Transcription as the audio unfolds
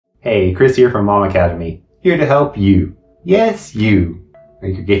Hey, Chris here from LlamAcademy, here to help you, yes you,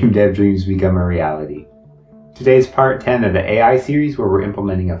 make your game dev dreams become a reality. Today's part 10 of the AI series where we're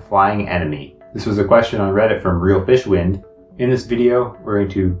implementing a flying enemy. This was a question on Reddit from Real Fish Wind. In this video, we're going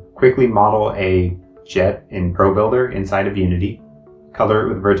to quickly model a jet in ProBuilder inside of Unity, color it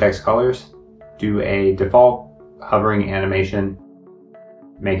with vertex colors, do a default hovering animation,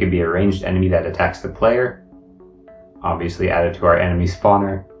 make it be a ranged enemy that attacks the player, obviously add it to our enemy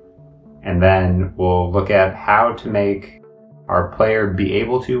spawner, and then we'll look at how to make our player be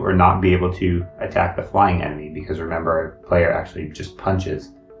able to or not be able to attack the flying enemy, because remember, our player actually just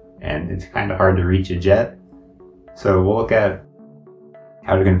punches and it's kind of hard to reach a jet. So we'll look at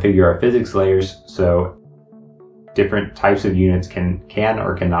how to configure our physics layers so different types of units can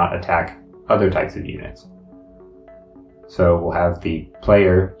or cannot attack other types of units. So we'll have the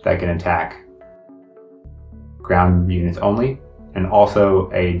player that can attack ground units only, and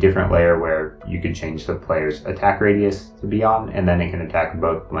also a different layer where you could change the player's attack radius to be on, and then it can attack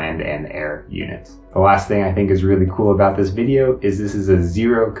both land and air units. The last thing I think is really cool about this video is this is a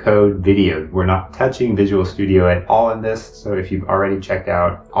zero code video. We're not touching Visual Studio at all in this, so if you've already checked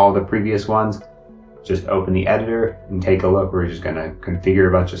out all the previous ones, just open the editor and take a look. We're just gonna configure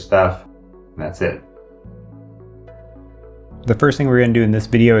a bunch of stuff, and that's it. The first thing we're going to do in this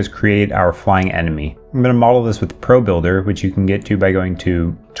video is create our flying enemy. I'm going to model this with ProBuilder, which you can get to by going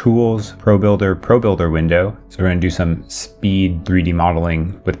to Tools, ProBuilder window. So we're going to do some speed 3D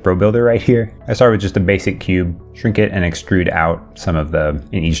modeling with ProBuilder right here. I start with just a basic cube, shrink it and extrude out some of the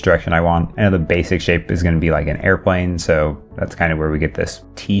in each direction I want. I know the basic shape is going to be like an airplane, so that's kind of where we get this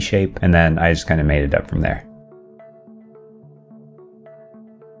T shape. And then I just kind of made it up from there.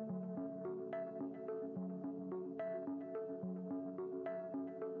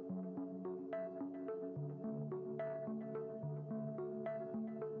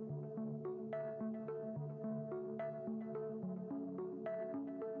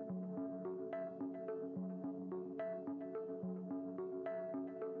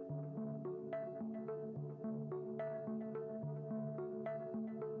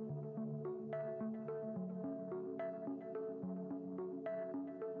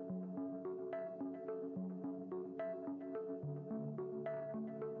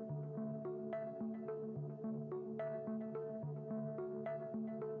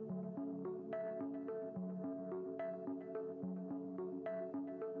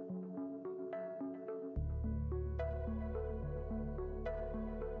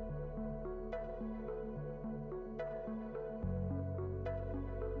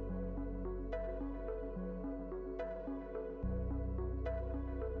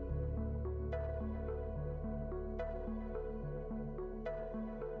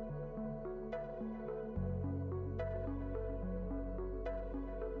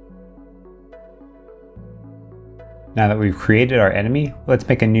 Now that we've created our enemy, let's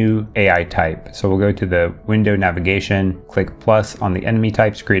make a new AI type. So we'll go to the window navigation, click plus on the enemy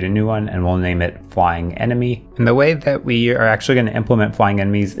types, create a new one, and we'll name it flying enemy. And the way that we are actually going to implement flying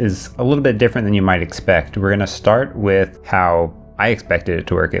enemies is a little bit different than you might expect. We're going to start with how I expected it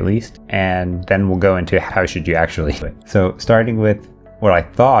to work, at least, and then we'll go into how should you actually do it. So starting with what I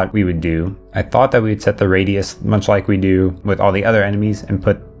thought we would do, I thought that we'd set the radius much like we do with all the other enemies and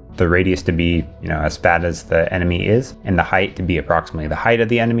put the radius to be, as fat as the enemy is, and the height to be approximately the height of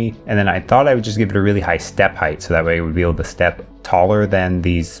the enemy. And then I thought I would just give it a really high step height, so that way it would be able to step taller than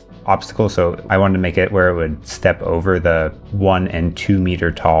these obstacles. So I wanted to make it where it would step over the 1 and 2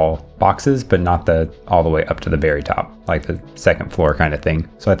 meter tall boxes, but not all the way up to the very top, like the second floor kind of thing.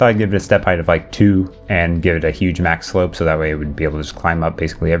 So I thought I'd give it a step height of like 2 and give it a huge max slope, so that way it would be able to just climb up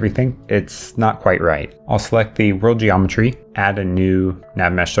basically everything. It's not quite right. I'll select the world geometry, add a new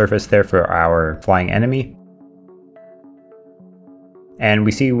NavMeshSurface there for our flying enemy. And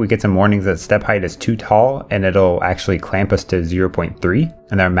we see we get some warnings that step height is too tall and it'll actually clamp us to 0.3.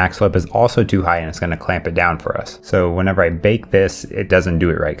 And our max slope is also too high and it's going to clamp it down for us. So whenever I bake this, it doesn't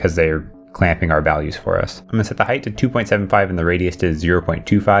do it right because they're clamping our values for us. I'm going to set the height to 2.75 and the radius to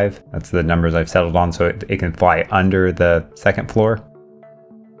 0.25. That's the numbers I've settled on, so it can fly under the second floor.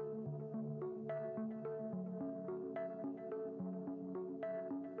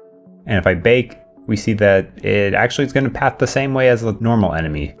 And if I bake, we see that it actually is going to path the same way as the normal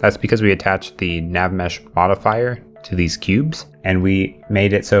enemy. That's because we attached the NavMesh modifier to these cubes, and we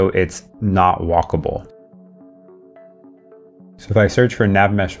made it so it's not walkable. So if I search for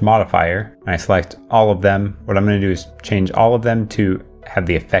NavMesh modifier and I select all of them, what I'm going to do is change all of them to have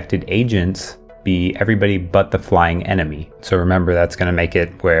the affected agents be everybody but the flying enemy. So remember, that's going to make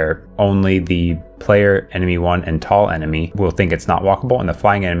it where only the player, enemy 1, and tall enemy will think it's not walkable, and the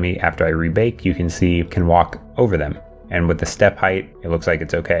flying enemy, after I rebake, you can see can walk over them. And with the step height, it looks like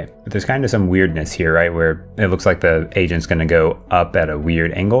it's okay. But there's kind of some weirdness here, right? Where it looks like the agent's going to go up at a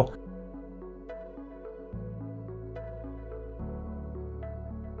weird angle.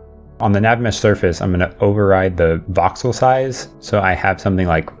 On the NavMesh surface, I'm going to override the voxel size. So I have something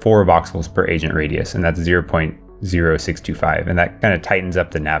like 4 voxels per agent radius, and that's 0.0625. And that kind of tightens up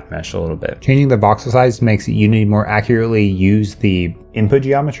the NavMesh a little bit. Changing the voxel size makes Unity more accurately use the input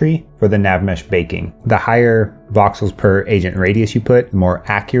geometry for the NavMesh baking. The higher voxels per agent radius you put, the more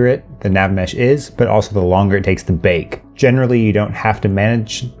accurate the NavMesh is, but also the longer it takes to bake. Generally, you don't have to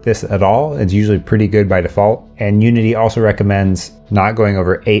manage this at all. It's usually pretty good by default. And Unity also recommends not going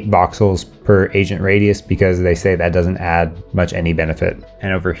over 8 voxels per agent radius because they say that doesn't add much any benefit.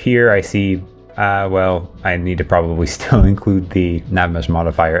 And over here, I see well, I need to probably still include the NavMesh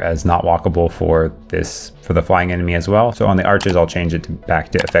modifier as not walkable for the flying enemy as well. So on the arches, I'll change it back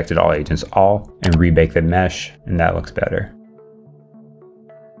to affected all agents all and rebake the mesh, and that looks better.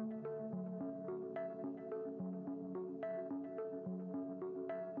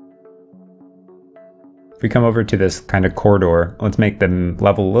 If we come over to this kind of corridor, let's make the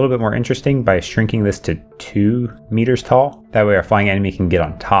level a little bit more interesting by shrinking this to 2 meters tall. That way our flying enemy can get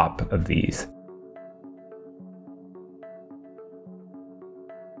on top of these.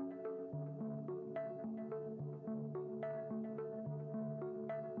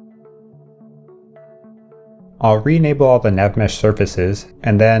 I'll re-enable all the NavMesh surfaces,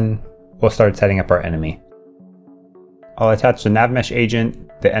 and then we'll start setting up our enemy. I'll attach the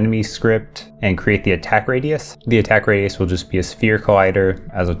NavMeshAgent, the enemy script, and create the attack radius. The attack radius will just be a sphere collider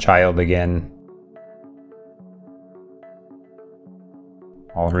as a child again.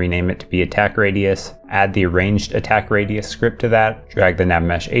 I'll rename it to be attack radius, add the arranged attack radius script to that, drag the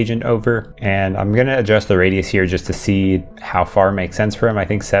NavMeshAgent over, and I'm going to adjust the radius here just to see how far it makes sense for him. I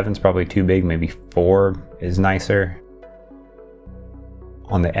think 7's probably too big, maybe 4 is nicer.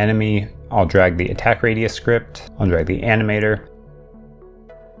 On the enemy, I'll drag the attack radius script, I'll drag the animator,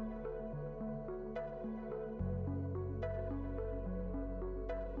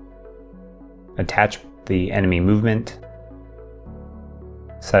 attach the enemy movement,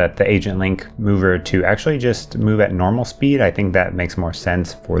 set up the agent link mover to actually just move at normal speed. I think that makes more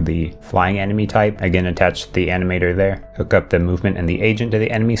sense for the flying enemy type. Again, attach the animator there, hook up the movement and the agent to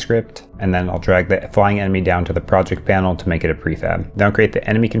the enemy script, and then I'll drag the flying enemy down to the project panel to make it a prefab. Then I'll create the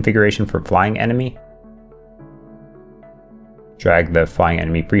enemy configuration for flying enemy. Drag the flying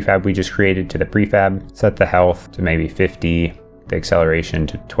enemy prefab we just created to the prefab, set the health to maybe 50, the acceleration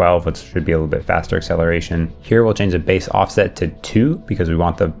to 12, which should be a little bit faster acceleration. Here we'll change the base offset to 2 because we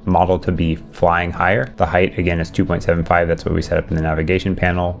want the model to be flying higher. The height again is 2.75, that's what we set up in the navigation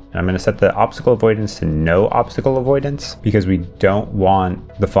panel. And I'm going to set the obstacle avoidance to no obstacle avoidance because we don't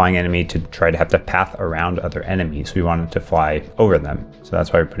want the flying enemy to try to have to path around other enemies. We want it to fly over them. So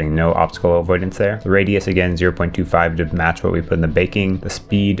that's why we're putting no obstacle avoidance there. The radius again 0.25 to match what we put in the baking. The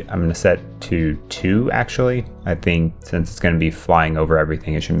speed I'm going to set to 2 actually. I think since it's going to be flying over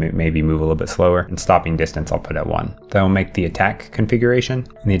everything, it should maybe move a little bit slower. And stopping distance I'll put at 1. Then we'll make the attack configuration.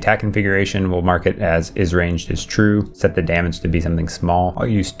 In the attack configuration, we'll mark it as is ranged as true. Set the damage to be something small. I'll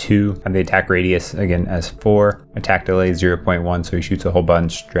use 2. Have the attack radius again as 4. Attack delay 0.1, so he shoots a whole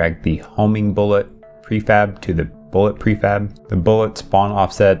bunch. Drag the homing bullet prefab to the bullet prefab. The bullet spawn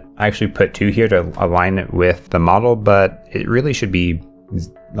offset, I actually put 2 here to align it with the model, but it really should be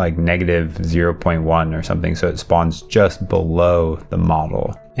like negative 0.1 or something, so it spawns just below the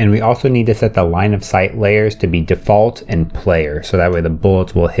model. And we also need to set the line of sight layers to be default and player, so that way the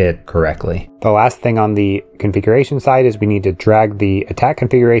bullets will hit correctly. The last thing on the configuration side is we need to drag the attack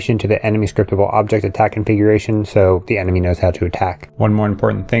configuration to the enemy scriptable object attack configuration so the enemy knows how to attack. One more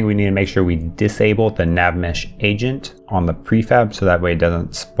important thing, we need to make sure we disable the NavMeshAgent on the prefab so that way it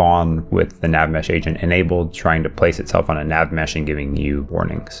doesn't spawn with the NavMeshAgent enabled, trying to place itself on a NavMesh and giving you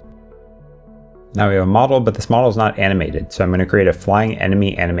warnings. Now we have a model, but this model is not animated, so I'm going to create a flying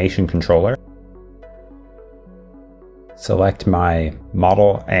enemy animation controller. Select my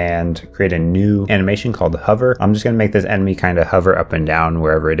model and create a new animation called hover. I'm just going to make this enemy kind of hover up and down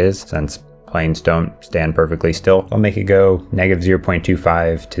wherever it is, since planes don't stand perfectly still. I'll make it go negative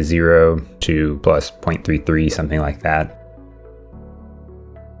 0.25 to 0 to plus 0.33, something like that.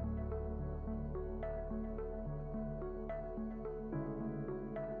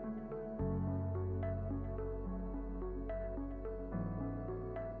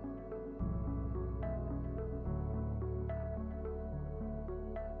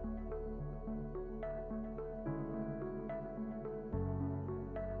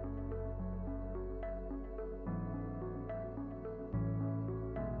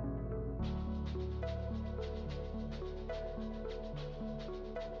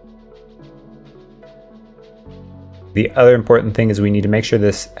 The other important thing is we need to make sure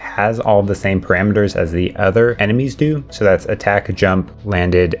this has all the same parameters as the other enemies do. So that's attack, jump,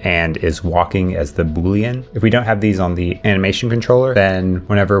 landed, and is walking as the Boolean. If we don't have these on the animation controller, then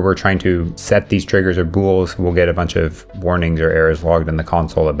whenever we're trying to set these triggers or bools, we'll get a bunch of warnings or errors logged in the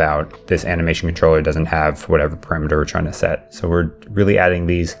console about this animation controller doesn't have whatever parameter we're trying to set. So we're really adding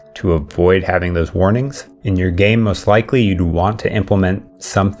these to avoid having those warnings. In your game, most likely you'd want to implement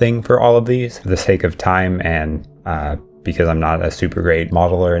something for all of these for the sake of time, and because I'm not a super great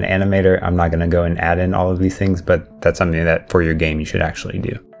modeler and animator, I'm not going to go and add in all of these things, but that's something that for your game you should actually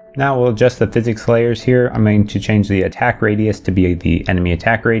do. Now we'll adjust the physics layers here. I'm going to change the attack radius to be the enemy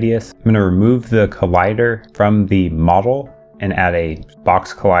attack radius. I'm going to remove the collider from the model and add a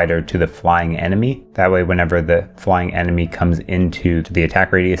box collider to the flying enemy. That way, whenever the flying enemy comes into the attack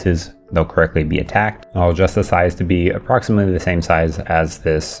radiuses, they'll correctly be attacked. I'll adjust the size to be approximately the same size as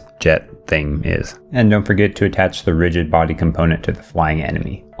this jet thing is. And don't forget to attach the rigid body component to the flying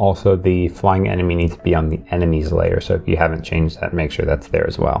enemy. Also, the flying enemy needs to be on the enemies layer, so if you haven't changed that, make sure that's there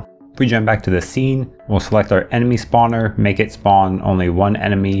as well. If we jump back to the scene, we'll select our enemy spawner, make it spawn only one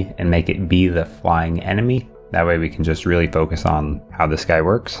enemy, and make it be the flying enemy. That way we can just really focus on how this guy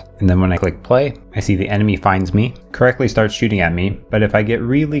works. And then when I click play, I see the enemy finds me, correctly starts shooting at me. But if I get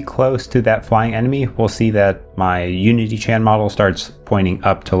really close to that flying enemy, we'll see that my Unity Chan model starts pointing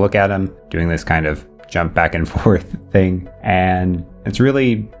up to look at him, doing this kind of jump back and forth thing. And it's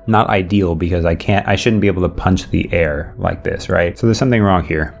really not ideal because I shouldn't be able to punch the air like this, right? So there's something wrong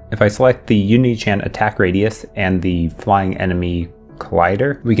here. If I select the Unity Chan attack radius and the flying enemy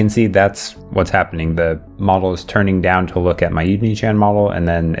collider, we can see that's what's happening. The model is turning down to look at my Unity Chan model, and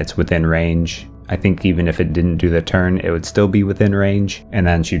then it's within range. I think even if it didn't do the turn, it would still be within range, and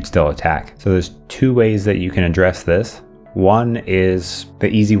then she'd still attack. So there's two ways that you can address this. One is the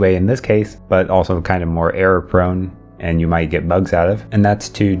easy way in this case, but also kind of more error prone, and you might get bugs out of, and that's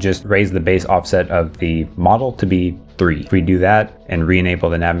to just raise the base offset of the model to be 3. If we do that and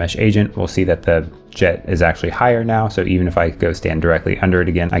re-enable the NavMeshAgent, we'll see that the jet is actually higher now, so even if I go stand directly under it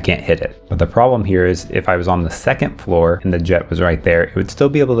again, I can't hit it. But the problem here is if I was on the second floor and the jet was right there, it would still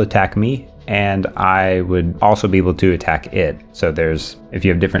be able to attack me, and I would also be able to attack it. So if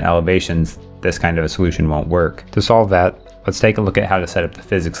you have different elevations, this kind of a solution won't work. To solve that, let's take a look at how to set up the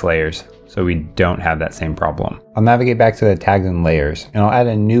physics layers so we don't have that same problem. I'll navigate back to the tags and layers, and I'll add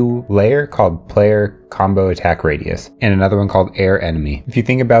a new layer called player combo attack radius and another one called air enemy. If you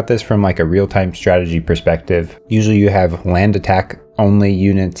think about this from like a real-time strategy perspective, usually you have land attack only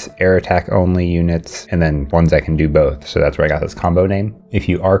units, air attack only units, and then ones that can do both. So that's where I got this combo name. If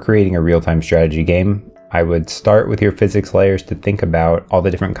you are creating a real-time strategy game, I would start with your physics layers to think about all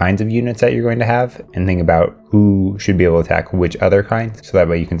the different kinds of units that you're going to have and think about who should be able to attack which other kinds, so that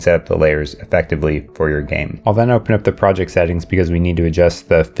way you can set up the layers effectively for your game. I'll then open up the project settings because we need to adjust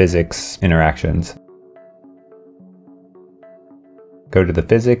the physics interactions. Go to the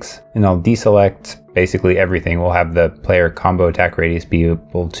physics, and I'll deselect basically everything. We'll have the player combo attack radius be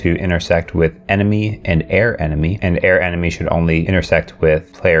able to intersect with enemy and air enemy should only intersect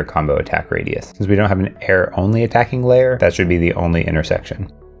with player combo attack radius. Since we don't have an air only attacking layer, that should be the only intersection.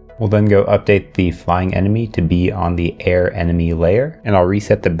 We'll then go update the flying enemy to be on the air enemy layer, and I'll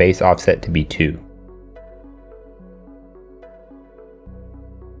reset the base offset to be 2.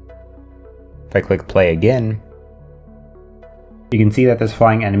 If I click play again, you can see that this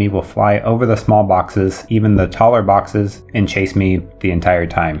flying enemy will fly over the small boxes, even the taller boxes, and chase me the entire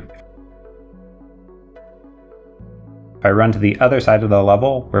time. If I run to the other side of the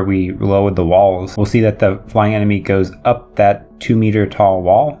level where we lowered the walls, we'll see that the flying enemy goes up that 2-meter tall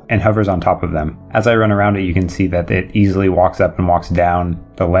wall and hovers on top of them. As I run around it, you can see that it easily walks up and walks down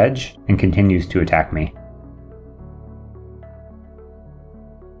the ledge and continues to attack me.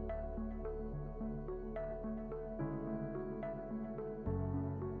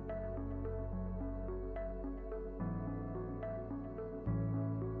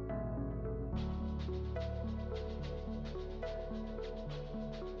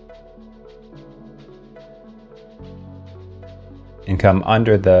 And come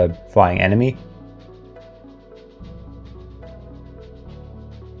under the flying enemy.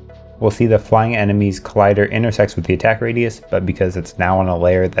 We'll see the flying enemy's collider intersects with the attack radius, but because it's now on a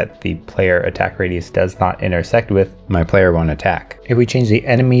layer that the player attack radius does not intersect with, my player won't attack. If we change the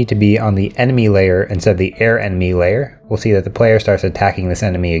enemy to be on the enemy layer instead of the air enemy layer, we'll see that the player starts attacking this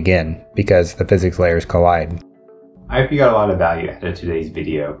enemy again because the physics layers collide. I hope you got a lot of value out of today's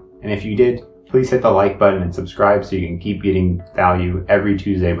video, and if you did, please hit the like button and subscribe so you can keep getting value every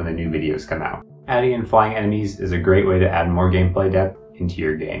Tuesday when the new videos come out. Adding in flying enemies is a great way to add more gameplay depth into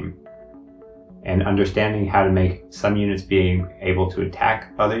your game. And understanding how to make some units being able to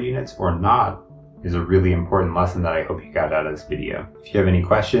attack other units or not is a really important lesson that I hope you got out of this video. If you have any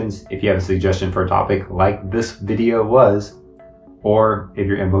questions, if you have a suggestion for a topic like this video was, or if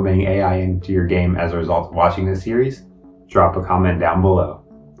you're implementing AI into your game as a result of watching this series, drop a comment down below,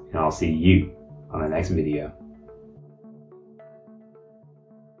 and I'll see you on the next video.